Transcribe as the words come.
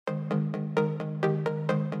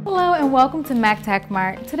Hello and welcome to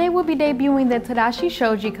Macktakmart. Today we'll be debuting the Tadashi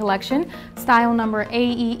Shoji collection, style number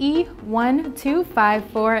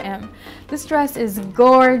Aee1254M. This dress is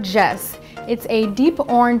gorgeous. It's a deep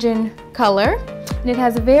orange in color and it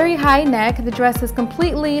has a very high neck. The dress is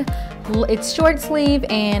it's short sleeve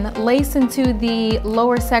and laced into the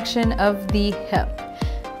lower section of the hip.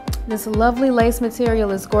 This lovely lace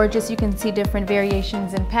material is gorgeous. You can see different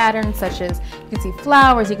variations in patterns, such as you can see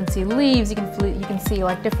flowers, you can see leaves, you can see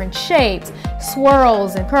like different shapes,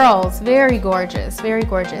 swirls and curls. Very gorgeous, very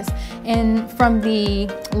gorgeous. And from the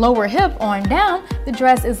lower hip on down, the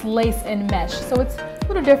dress is lace and mesh, so it's a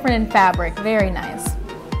little different in fabric. Very nice.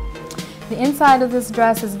 The inside of this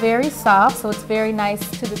dress is very soft, so it's very nice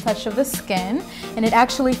to the touch of the skin, and it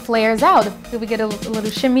actually flares out. If we get a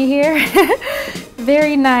little shimmy here.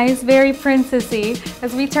 Very nice, very princessy.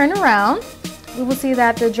 As we turn around, we will see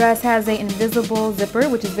that the dress has an invisible zipper,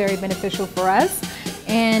 which is very beneficial for us.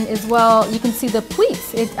 And as well, you can see the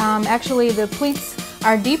pleats. Actually, the pleats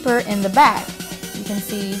are deeper in the back. You can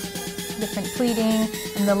see different pleating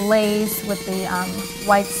and the lace with the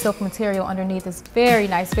white silk material underneath is very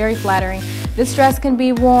nice, very flattering. This dress can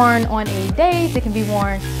be worn on a date, it can be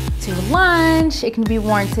worn to lunch, it can be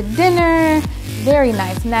worn to dinner. Very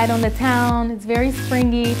nice, night on the town. It's very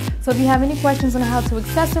springy. So if you have any questions on how to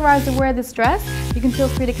accessorize or wear this dress, you can feel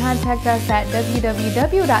free to contact us at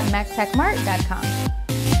www.macktakmart.com.